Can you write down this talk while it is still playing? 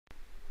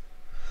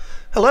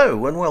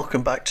Hello and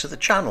welcome back to the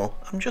channel.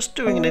 I'm just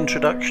doing an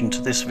introduction to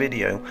this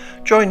video.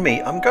 Join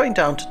me, I'm going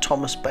down to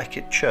Thomas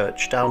Becket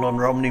Church down on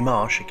Romney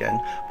Marsh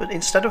again, but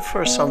instead of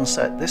for a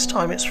sunset, this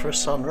time it's for a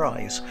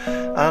sunrise.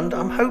 And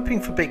I'm hoping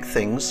for big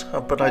things,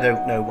 but I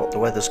don't know what the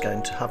weather's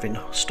going to have in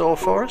store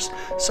for us.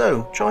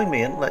 So join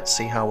me and let's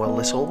see how well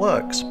this all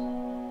works.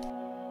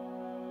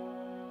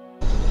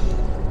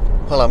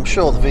 Well, I'm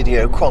sure the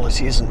video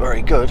quality isn't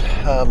very good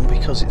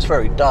because it's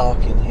very dark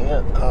in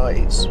here.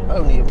 It's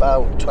only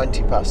about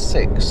 20 past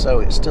 6, so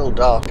it's still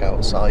dark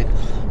outside,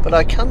 but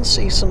I can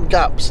see some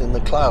gaps in the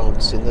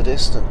clouds in the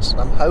distance,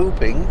 and I'm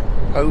hoping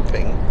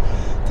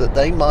that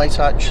they might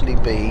actually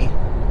be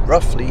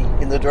roughly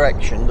in the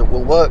direction that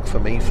will work for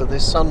me for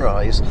this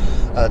sunrise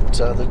at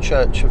the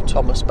Church of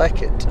Thomas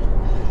Becket.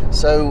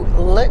 So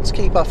let's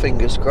keep our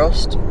fingers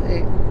crossed.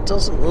 It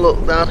doesn't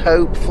look that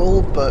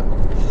hopeful, but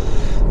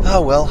oh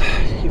well,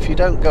 if you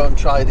don't go and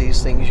try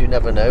these things, you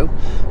never know.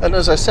 And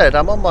as I said,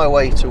 I'm on my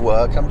way to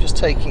work. I'm just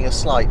taking a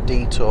slight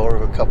detour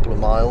of a couple of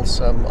miles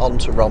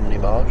onto Romney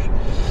Marsh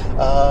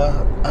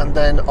and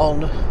then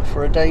on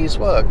for a day's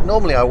work.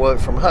 Normally I work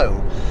from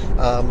home.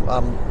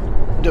 I'm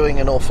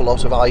doing an awful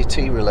lot of IT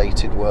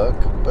related work,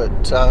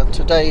 but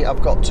today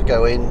I've got to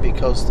go in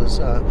because there's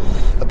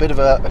a bit of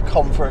a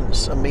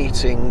conference, a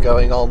meeting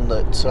going on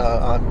that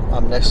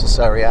I'm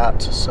necessary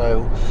at,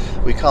 so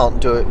we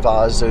can't do it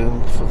via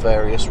Zoom for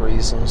various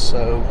reasons,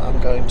 so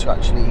I'm going to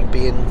actually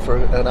be in for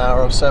an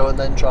hour or so and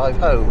then drive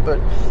home. But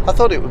I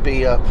thought it would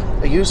be a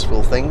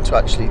useful thing to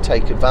actually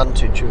take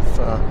advantage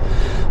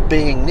of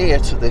being near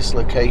to this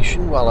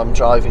location while I'm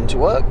driving to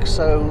work,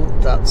 so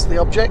that's the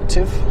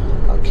objective.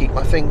 I'll keep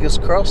my fingers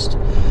crossed.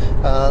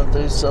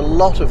 There's a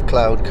lot of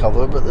cloud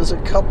cover, but there's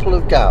a couple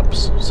of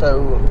gaps,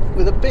 so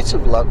with a bit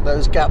of luck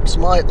those gaps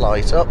might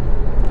light up,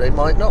 they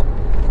might not,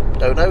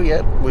 don't know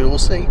yet, we will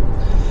see.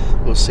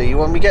 We'll see you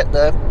when we get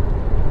there.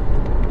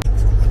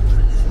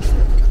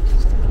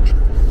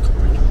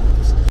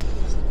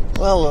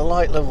 Well, the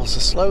light levels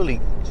are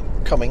slowly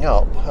coming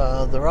up.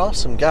 There are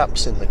some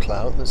gaps in the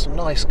cloud. There's some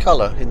nice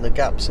colour in the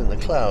gaps in the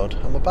cloud.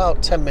 I'm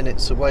about 10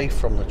 minutes away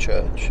from the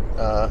church,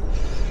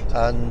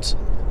 and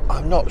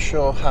I'm not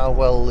sure how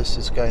well this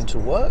is going to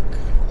work.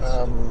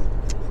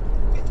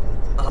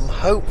 I'm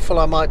hopeful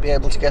I might be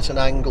able to get an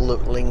angle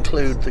that will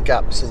include the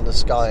gaps in the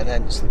sky and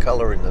hence the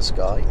colour in the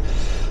sky.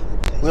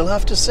 We'll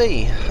have to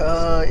see.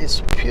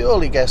 It's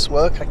purely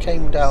guesswork. I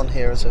came down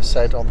here, as I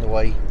said, on the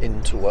way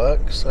into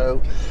work,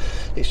 so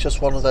it's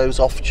just one of those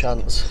off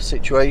chance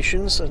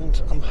situations,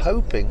 and I'm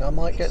hoping I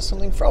might get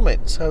something from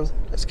it, so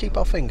let's keep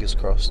our fingers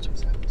crossed.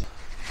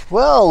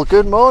 Well,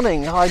 good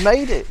morning. I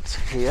made it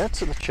here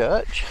to the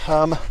church.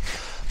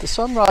 The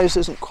sunrise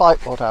isn't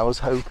quite what I was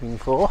hoping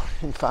for.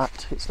 In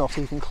fact, it's not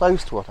even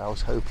close to what I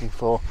was hoping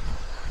for,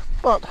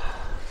 but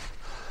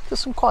there's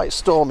some quite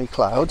stormy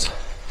clouds.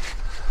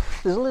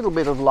 There's a little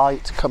bit of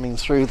light coming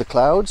through the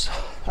clouds,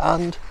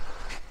 and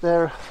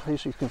there,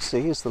 as you can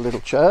see, is the little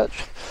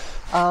church,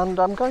 and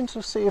I'm going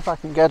to see if I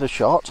can get a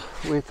shot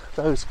with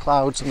those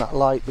clouds and that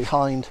light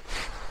behind.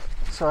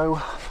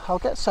 So I'll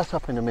get set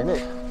up in a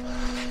minute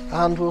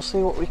and we'll see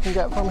what we can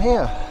get from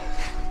here.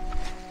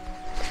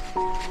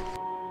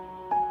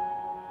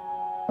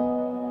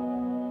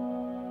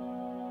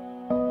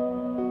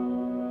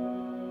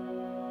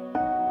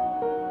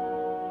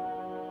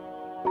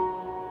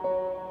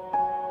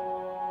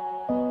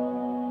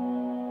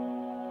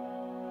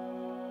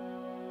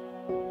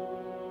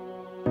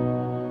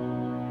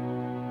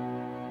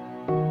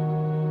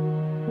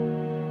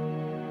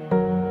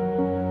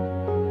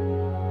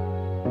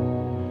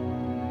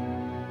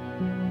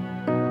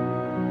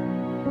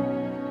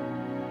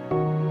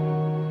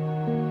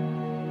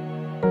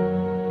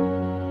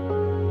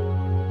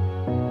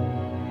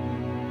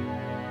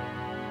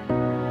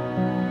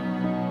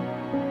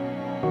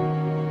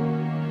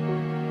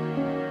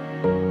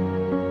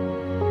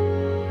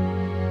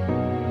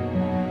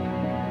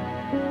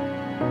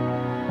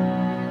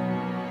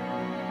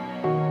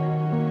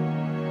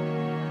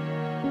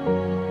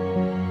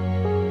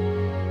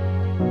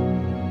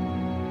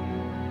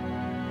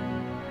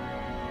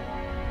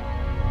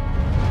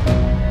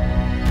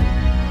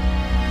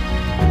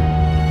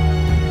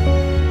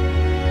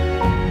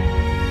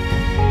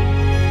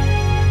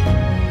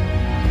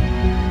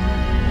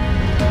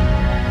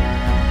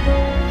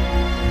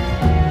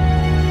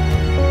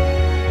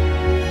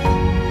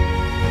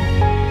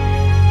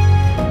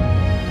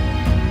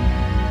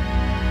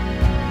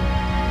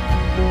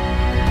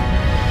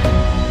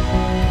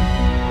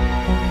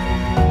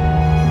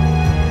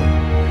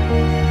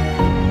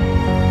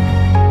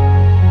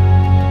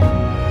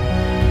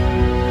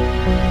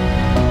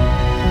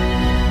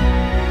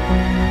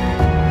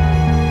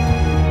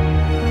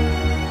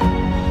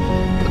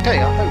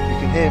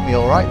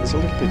 Alright, there's a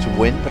little bit of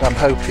wind, but I'm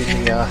hoping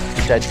the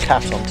dead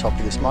cat on top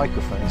of this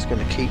microphone is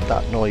going to keep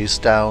that noise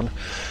down.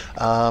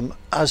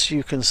 As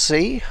you can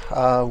see,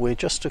 we're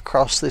just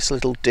across this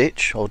little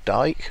ditch, or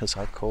dike as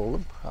I call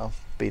them,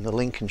 being a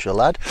Lincolnshire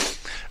lad,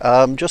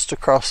 just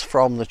across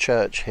from the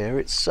church here.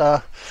 It's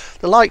the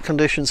light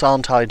conditions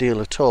aren't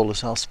ideal at all,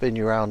 as I'll spin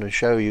you around and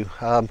show you.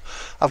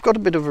 I've got a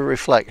bit of a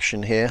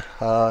reflection here.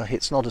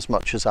 It's not as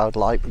much as I'd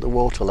like, but the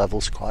water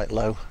level's quite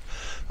low.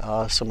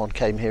 Someone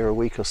came here a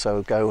week or so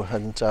ago,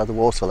 and the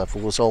water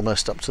level was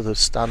almost up to the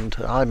stand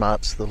I'm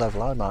at, the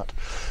level I'm at,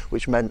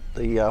 which meant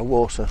the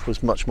water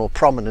was much more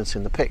prominent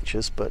in the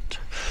pictures. But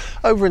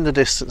over in the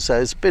distance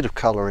there's a bit of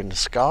colour in the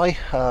sky.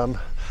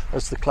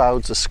 As the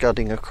clouds are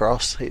scudding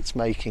across, it's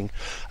making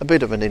a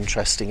bit of an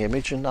interesting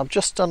image, and I've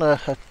just done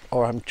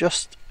I'm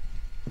just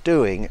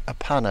doing a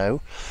pano,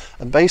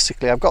 and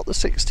basically I've got the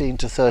 16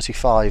 to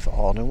 35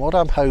 on, and what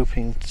I'm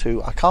hoping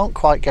to, I can't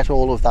quite get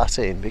all of that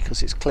in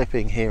because it's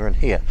clipping here and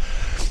here,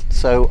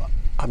 so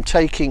I'm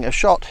taking a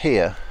shot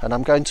here and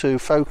I'm going to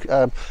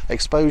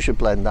exposure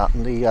blend that,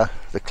 and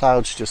the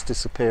clouds just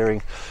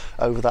disappearing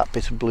over that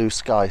bit of blue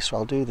sky. So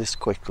I'll do this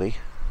quickly.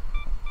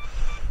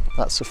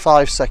 That's a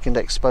 5-second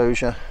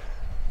exposure,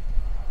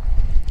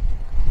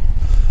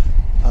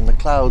 and the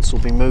clouds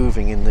will be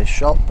moving in this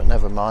shot, but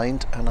never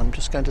mind. And I'm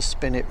just going to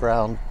spin it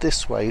round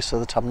this way so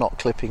that I'm not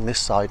clipping this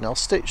side, and I'll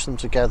stitch them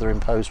together in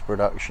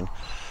post-production.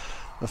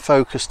 I'm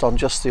focused on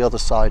just the other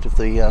side of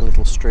the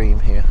little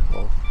stream here,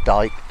 or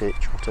dike,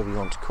 ditch, whatever you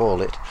want to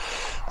call it,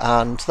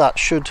 and that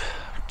should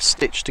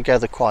stitch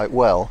together quite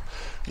well.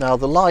 Now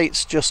the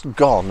light's just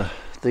gone,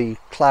 the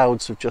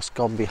clouds have just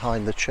gone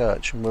behind the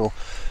church, and will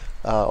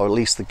or at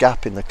least the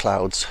gap in the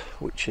clouds,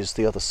 which is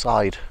the other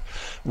side,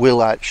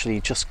 will actually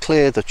just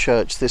clear the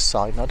church this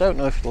side. And I don't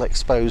know if it'll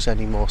expose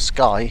any more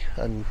sky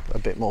and a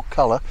bit more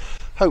colour.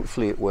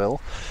 Hopefully it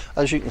will.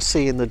 As you can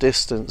see in the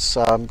distance,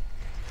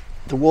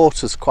 the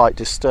water's quite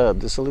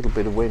disturbed. There's a little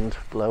bit of wind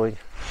blowing,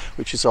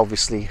 which is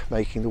obviously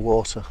making the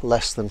water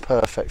less than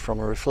perfect from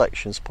a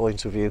reflections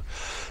point of view,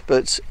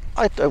 but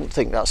I don't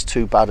think that's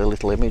too bad a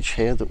little image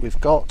here that we've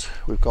got.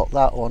 We've got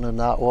that one and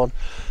that one,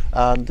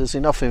 and there's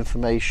enough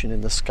information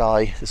in the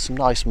sky. There's some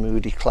nice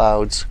moody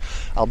clouds.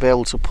 I'll be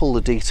able to pull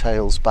the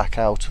details back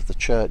out of the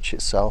church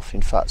itself.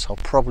 In fact, I'll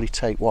probably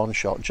take one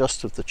shot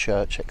just of the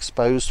church,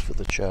 exposed for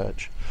the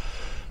church,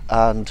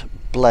 and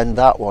blend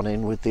that one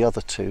in with the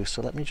other two.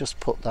 So let me just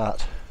put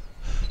that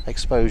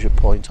exposure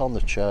point on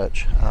the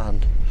church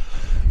and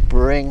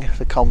bring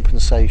the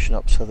compensation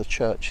up so the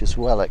church is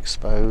well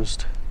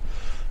exposed,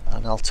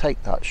 and I'll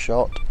take that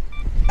shot,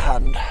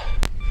 and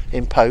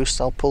in post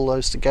I'll pull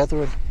those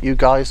together and you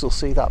guys will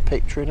see that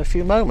picture in a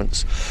few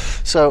moments.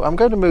 So I'm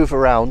going to move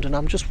around, and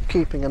I'm just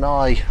keeping an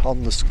eye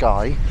on the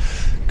sky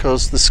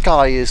because the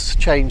sky is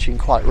changing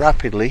quite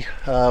rapidly.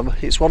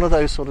 It's one of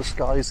those sort of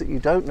skies that you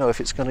don't know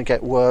if it's going to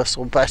get worse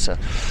or better.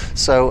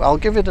 So I'll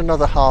give it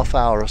another half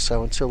hour or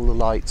so until the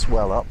light's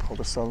well up, or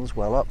the sun's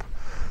well up,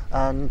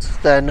 and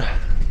then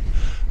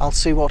I'll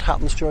see what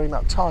happens during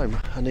that time.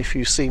 And if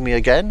you see me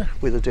again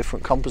with a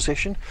different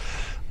composition,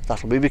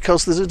 that'll be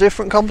because there's a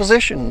different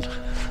composition.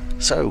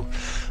 So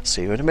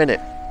see you in a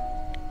minute.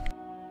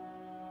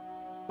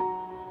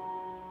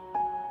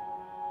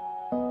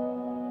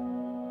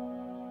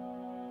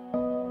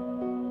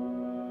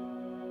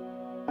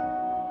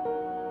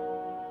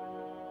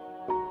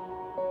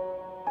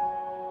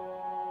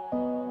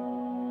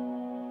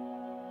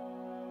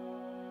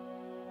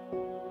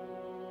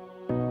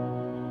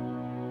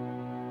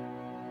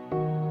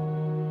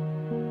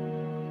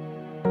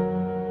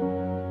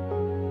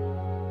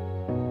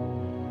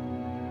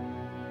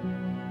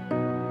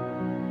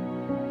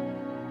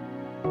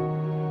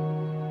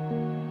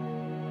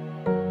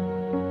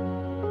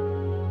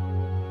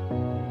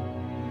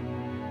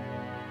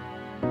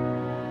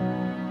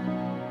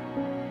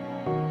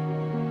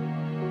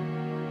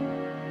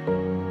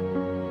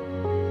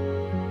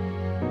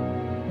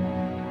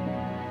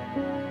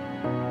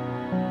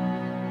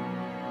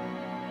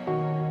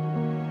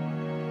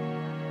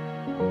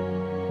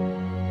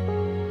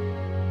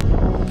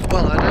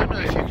 Well, I don't know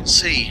if you can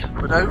see,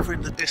 but over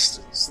in the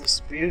distance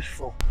this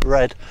beautiful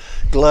red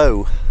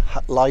glow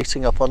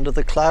lighting up under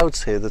the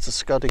clouds here that are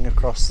scudding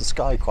across the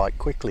sky quite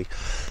quickly.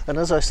 And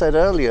as I said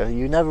earlier,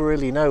 you never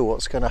really know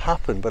what's going to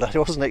happen, but I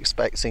wasn't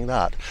expecting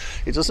that.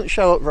 It doesn't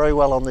show up very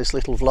well on this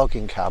little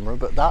vlogging camera,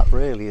 but that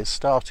really is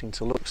starting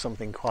to look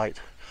something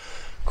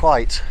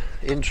quite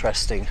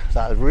interesting.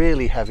 That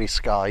really heavy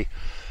sky,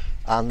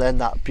 and then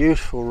that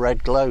beautiful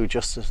red glow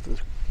just at the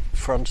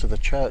front of the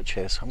church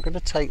here. So I'm going to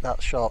take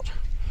that shot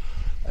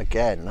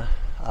again,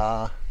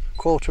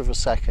 quarter of a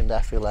second,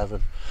 f11,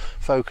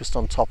 focused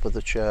on top of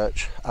the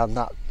church, and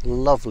that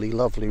lovely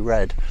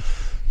red.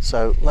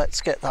 So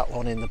let's get that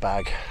one in the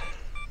bag.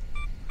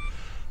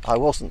 I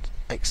wasn't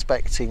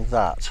expecting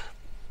that,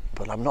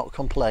 but I'm not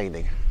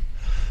complaining.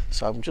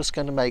 So I'm just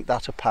going to make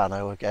that a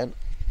pano again.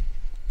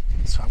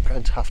 So I'm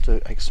going to have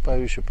to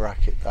exposure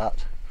bracket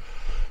that.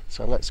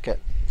 So let's get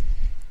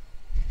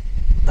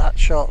that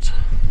shot,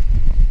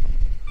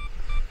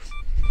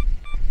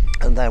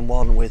 and then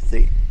one with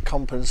the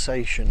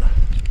compensation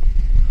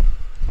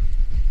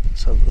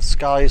so that the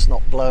sky is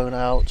not blown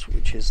out,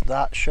 which is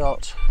that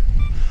shot,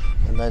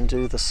 and then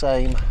do the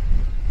same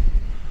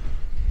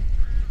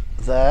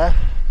there.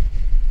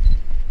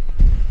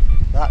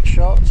 that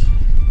shot,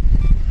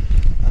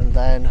 and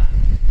then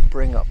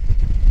bring up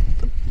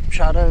the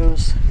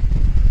shadows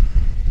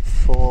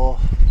for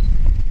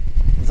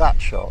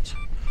that shot.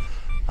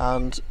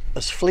 And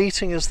as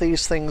fleeting as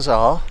these things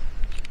are,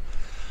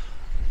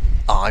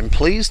 I'm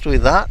pleased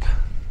with that.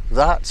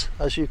 That,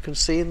 as you can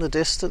see in the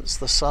distance,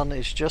 the sun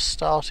is just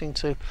starting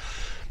to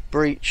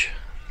breach.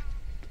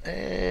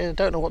 I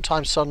don't know what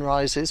time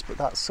sunrise is, but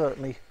that's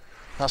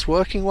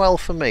working well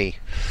for me.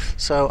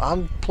 So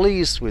I'm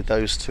pleased with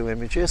those two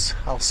images.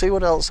 I'll see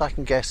what else I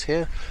can get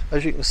here.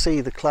 As you can see,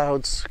 the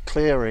clouds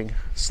clearing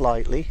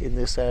slightly in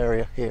this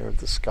area here of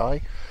the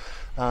sky,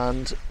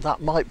 and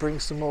that might bring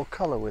some more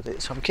colour with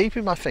it. So I'm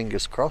keeping my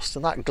fingers crossed,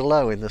 and that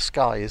glow in the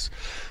sky is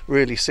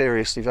really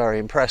seriously very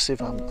impressive.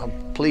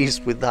 I'm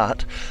pleased with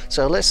that.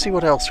 So let's see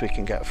what else we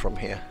can get from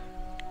here.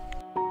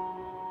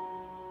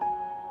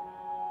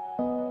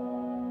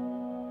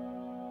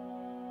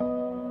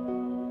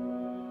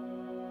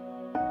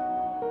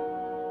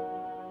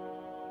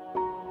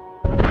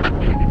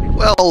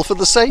 Well, for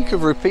the sake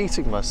of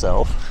repeating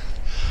myself,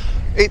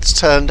 it's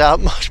turned out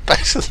much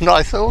better than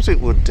I thought it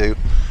would do.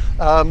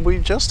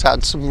 We've just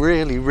had some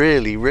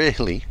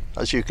really,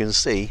 as you can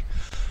see,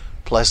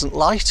 pleasant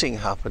lighting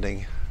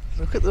happening.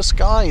 Look at the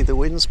sky. The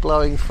wind's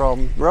blowing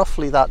from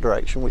roughly that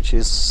direction, which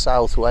is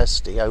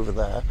southwesty over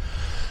there,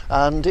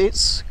 and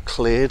it's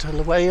cleared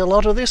away a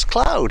lot of this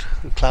cloud.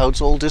 The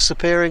cloud's all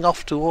disappearing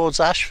off towards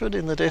Ashford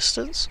in the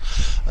distance,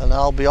 and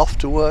I'll be off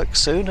to work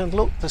soon. And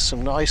look, there's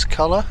some nice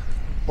colour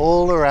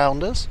all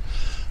around us,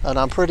 and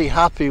I'm pretty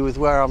happy with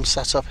where I'm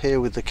set up here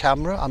with the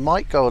camera. I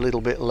might go a little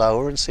bit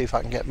lower and see if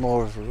I can get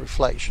more of a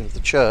reflection of the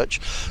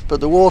church,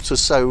 but the water's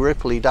so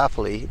ripply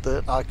dapply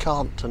that I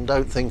can't and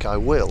don't think I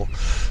will.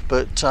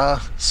 But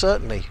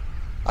certainly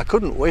I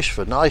couldn't wish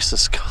for nicer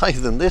sky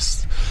than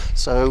this.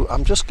 So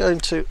I'm just going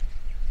to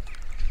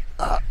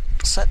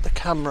set the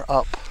camera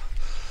up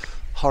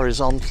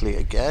horizontally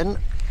again,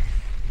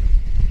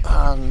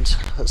 and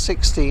at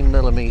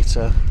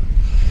 16mm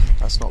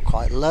that's not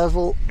quite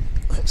level.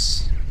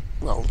 It's,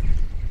 well,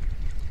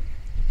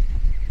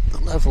 the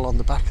level on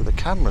the back of the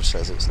camera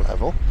says it's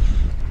level.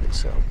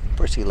 It's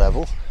pretty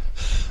level.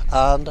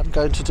 And I'm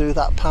going to do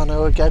that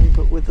pano again,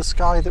 but with the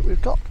sky that we've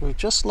got. We've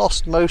just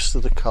lost most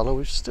of the colour.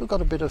 We've still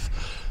got a bit of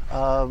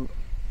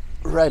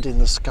red in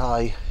the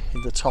sky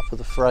in the top of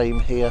the frame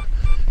here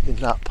in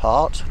that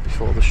part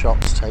before the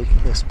shot's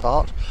taken this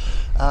part.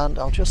 And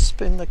I'll just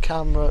spin the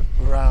camera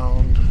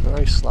round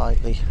very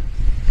slightly.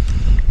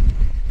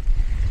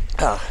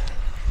 I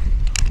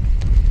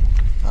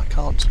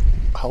can't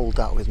hold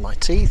that with my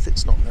teeth,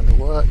 it's not going to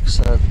work,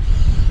 so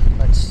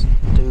let's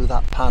do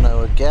that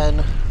pano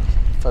again.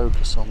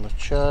 Focus on the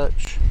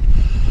church,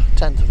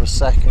 1/10 of a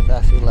second,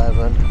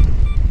 f11.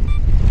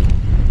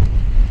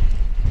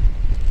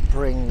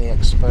 Bring the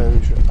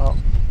exposure up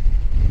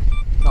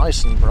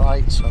nice and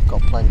bright, so I've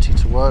got plenty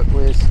to work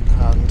with,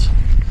 and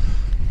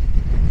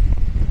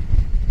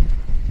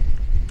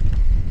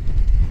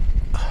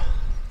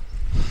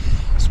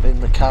spin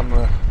the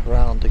camera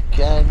around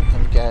again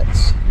and get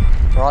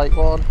a bright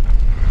one,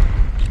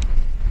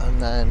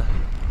 and then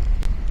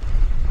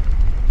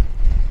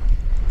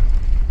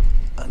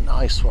a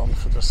nice one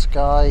for the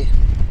sky.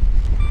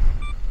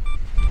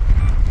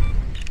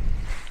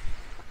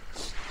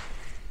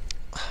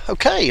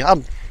 Okay,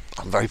 I'm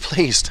very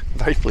pleased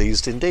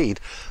indeed.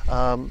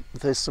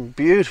 There's some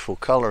beautiful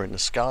colour in the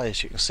sky,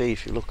 as you can see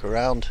if you look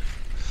around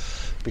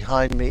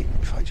behind me.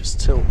 If I just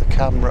tilt the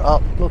camera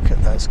up, look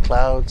at those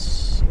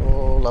clouds.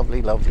 Oh,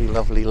 lovely, lovely,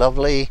 lovely,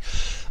 lovely.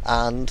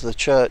 And the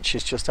church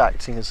is just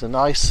acting as a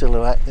nice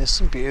silhouette. There's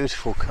some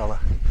beautiful colour.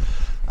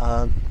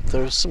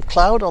 There's some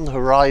cloud on the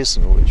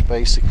horizon, which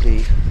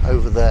basically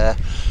over there,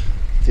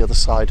 the other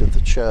side of the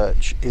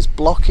church, is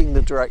blocking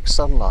the direct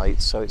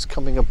sunlight, so it's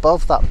coming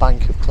above that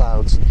bank of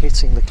clouds and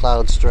hitting the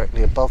clouds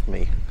directly above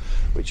me,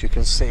 which you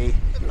can see,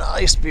 a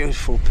nice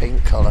beautiful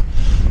pink colour.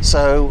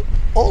 So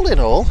all in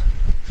all,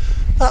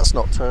 that's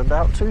not turned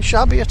out too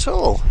shabby at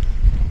all.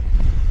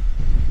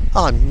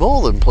 I'm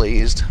more than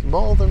pleased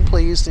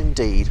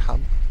indeed.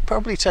 I'll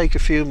probably take a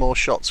few more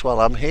shots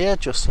while I'm here,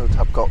 just so that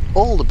I've got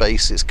all the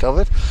bases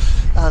covered,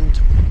 and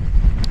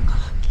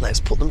let's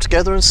put them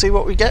together and see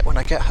what we get when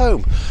I get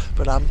home.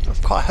 But I'm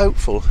quite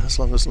hopeful, as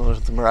long as none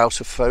of them are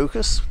out of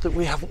focus, that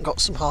we haven't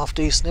got some half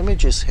decent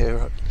images here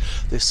at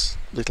this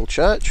little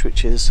church,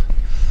 which is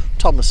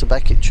Thomas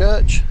Becket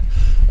Church.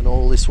 And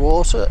all this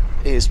water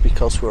is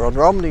because we're on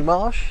Romney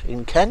Marsh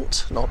in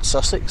Kent, not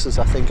Sussex, as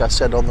I think I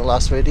said on the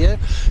last video.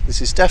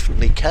 This is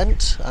definitely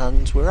Kent,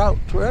 and we're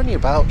only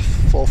about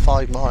 4 or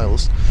 5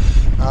 miles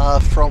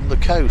from the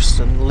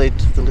coast and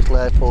Lydd, the little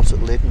airport at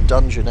Lydd, and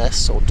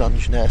Dungeness,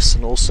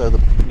 and also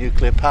the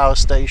nuclear power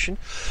station.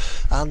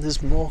 And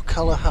there's more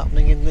colour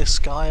happening in this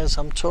sky as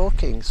I'm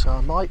talking, so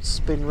I might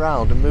spin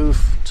round and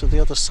move to the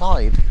other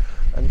side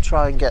and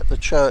try and get the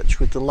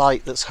church with the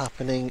light that's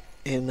happening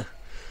in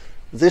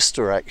this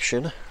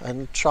direction,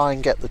 and try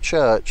and get the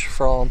church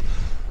from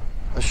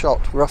a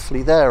shot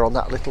roughly there on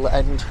that little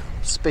end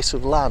spit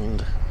of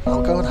land.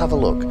 I'll go and have a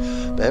look.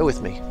 Bear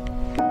with me.